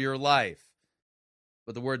word for your life.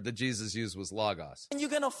 But the word that Jesus used was logos. and you're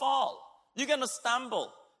going to fall. You're going to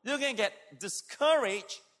stumble. You're going to get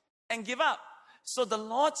discouraged and give up. So the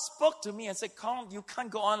Lord spoke to me and said, Kong, you can't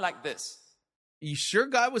go on like this. You sure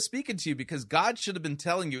God was speaking to you? Because God should have been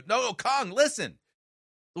telling you, no, Kong, listen.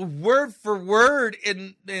 The word for word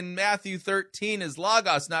in Matthew 13 is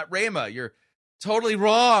logos, not Rhema. You're totally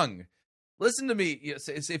wrong. Listen to me.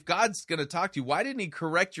 If God's going to talk to you, why didn't he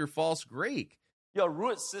correct your false Greek? Your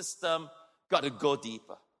root system got to go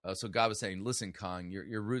deeper. So God was saying, listen, Kong,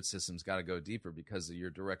 your root system's got to go deeper because of your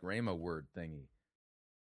direct Rhema word thingy.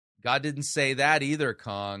 God didn't say that either,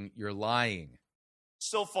 Kong. You're lying.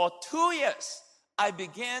 So for 2 years, I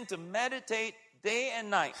began to meditate day and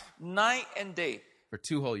night and day. For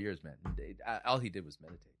 2 whole years, man. All he did was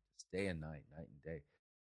meditate. It's day and night and day.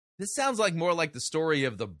 This sounds like more like the story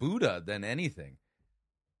of the Buddha than anything.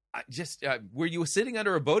 Were you sitting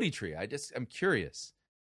under a Bodhi tree? I'm curious,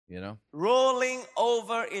 Rolling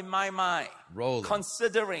over in my mind. Rolling.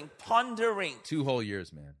 Considering, pondering. 2 whole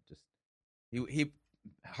years, man. He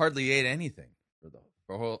hardly ate anything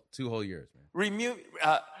for 2 whole years, man.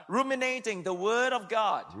 Ruminating the word of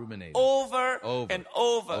God. Ruminating. Over and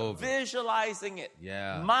over. Over. Visualizing it.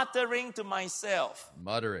 Yeah. Muttering to myself.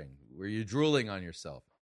 Muttering. Were you drooling on yourself?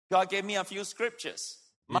 God gave me a few scriptures.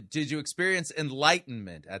 Did you experience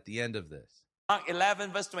enlightenment at the end of this? Mark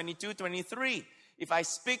 11, verse 22, 23. If I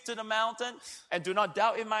speak to the mountain and do not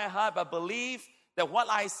doubt in my heart, but believe that what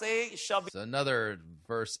I say shall be... So another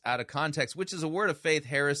verse out of context, which is a word of faith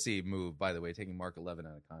heresy move, by the way, taking Mark 11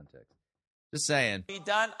 out of context. Just saying. Be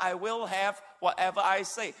done, I will have whatever I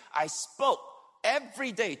say. I spoke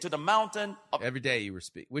every day to the mountain of... Every day you were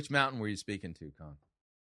speaking. Which mountain were you speaking to, Con?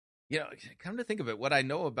 Come to think of it, what I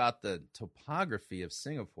know about the topography of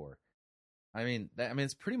Singapore,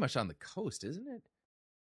 it's pretty much on the coast, isn't it?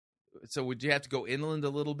 So would you have to go inland a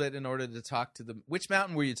little bit in order to talk to them? Which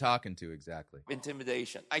mountain were you talking to exactly?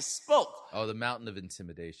 Intimidation. I spoke. Oh, the mountain of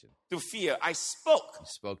intimidation. To fear. I spoke. You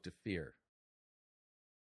spoke to fear.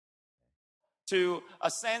 To a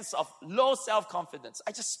sense of low self-confidence.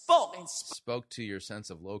 I just spoke and spoke to your sense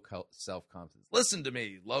of low self-confidence. Listen to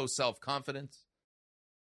me, low self-confidence.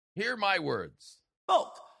 Hear my words.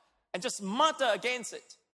 Spoke and just mutter against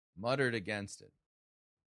it. Muttered against it.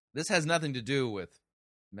 This has nothing to do with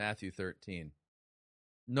Matthew 13,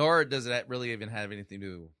 nor does it really even have anything to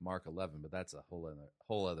do with Mark 11, but that's a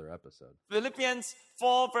whole other episode. Philippians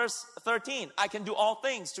 4, verse 13. I can do all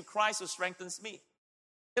things to Christ who strengthens me.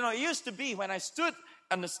 It used to be when I stood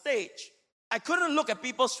on the stage, I couldn't look at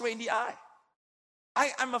people straight in the eye.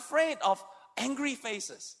 I'm afraid of angry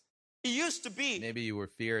faces. It used to be... Maybe you were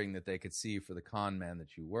fearing that they could see you for the con man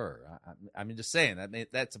that you were. Just saying,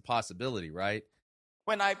 that's a possibility, right?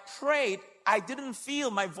 When I prayed, I didn't feel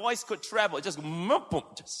my voice could travel. It just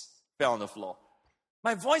fell on the floor.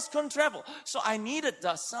 My voice couldn't travel. So I needed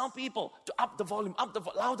the sound people to up the volume,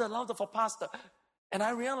 louder for pastor. And I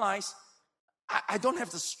realized I don't have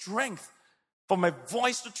the strength for my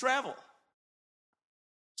voice to travel.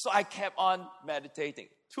 So I kept on meditating.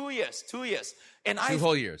 2 years. And Two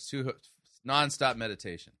whole years, nonstop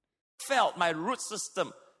meditation. felt my root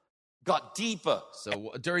system got deeper.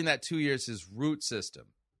 So during that 2 years, his root system,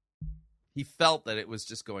 he felt that it was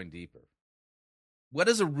just going deeper. What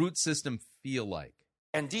does a root system feel like?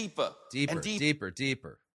 And deeper. Deeper, and deeper.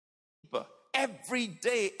 deeper. Every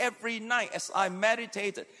day, every night as I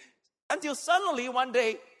meditated. Until suddenly one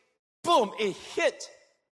day, boom, it hit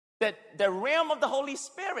that the realm of the Holy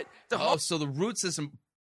Spirit. So the root system,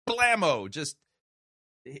 blammo, just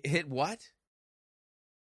hit what?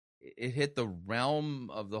 It hit the realm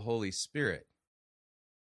of the Holy Spirit.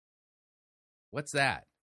 What's that?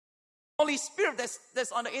 Holy Spirit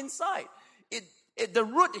that's on the inside. The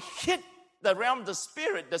root hit the realm of the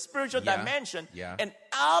Spirit, the spiritual dimension, and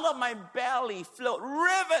out of my belly flowed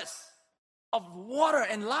rivers of water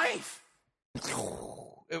and life.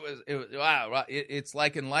 It was wow. It's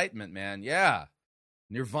like enlightenment, man. Yeah,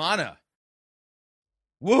 nirvana.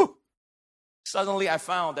 Woo! Suddenly, I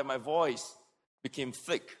found that my voice became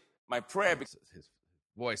thick. My prayer his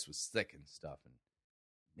voice was thick and stuff, and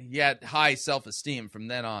he had high self-esteem from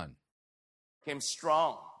then on. Became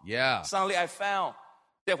strong. Yeah. Suddenly, I found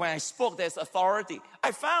that when I spoke, there's authority.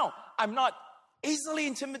 I found I'm not easily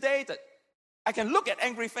intimidated. I can look at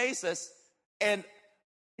angry faces, and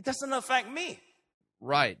it doesn't affect me.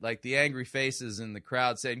 Right, like the angry faces in the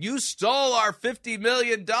crowd saying, "You stole our $50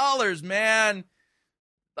 million, man."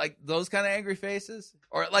 Like those kind of angry faces?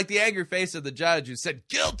 Or like the angry face of the judge who said,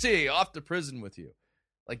 "Guilty, off to prison with you."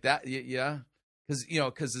 Like that, yeah.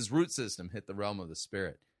 Because his root system hit the realm of the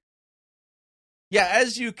Spirit. Yeah,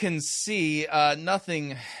 as you can see,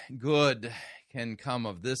 nothing good can come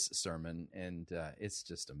of this sermon, and it's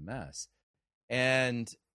just a mess.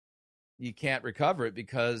 And you can't recover it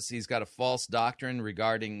because he's got a false doctrine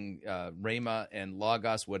regarding Rhema and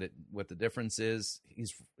Logos, what the difference is.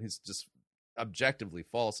 He's just objectively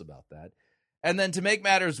false about that. And then to make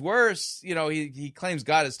matters worse, he claims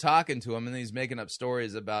God is talking to him, and he's making up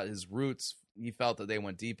stories about his roots. He felt that they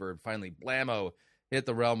went deeper, and finally, blammo, hit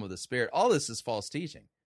the realm of the Spirit. All this is false teaching.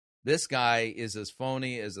 This guy is as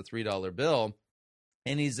phony as a $3 bill,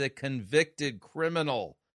 and he's a convicted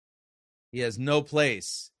criminal. He has no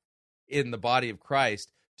place in the body of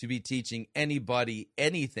Christ to be teaching anybody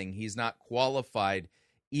anything. He's not qualified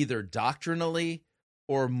either doctrinally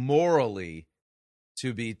or morally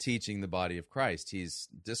to be teaching the body of Christ. He's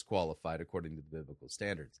disqualified according to the biblical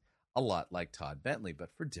standards. A lot like Todd Bentley,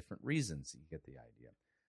 but for different reasons. You get the idea.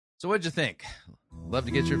 So what'd you think? Love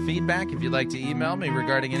to get your feedback. If you'd like to email me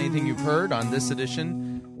regarding anything you've heard on this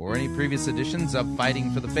edition or any previous editions of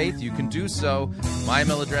Fighting for the Faith, you can do so. My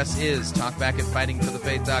email address is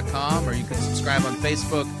talkback@fightingforthefaith.com, or you can subscribe on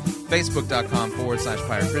Facebook,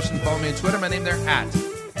 facebook.com/Pirate Christian. Follow me on Twitter. My name there,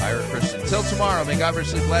 @Pirate Christian. Till tomorrow, may God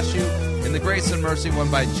richly bless you in the grace and mercy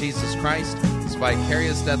won by Jesus Christ, his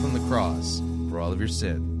vicarious death on the cross for all of your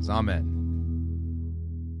sins. Amen.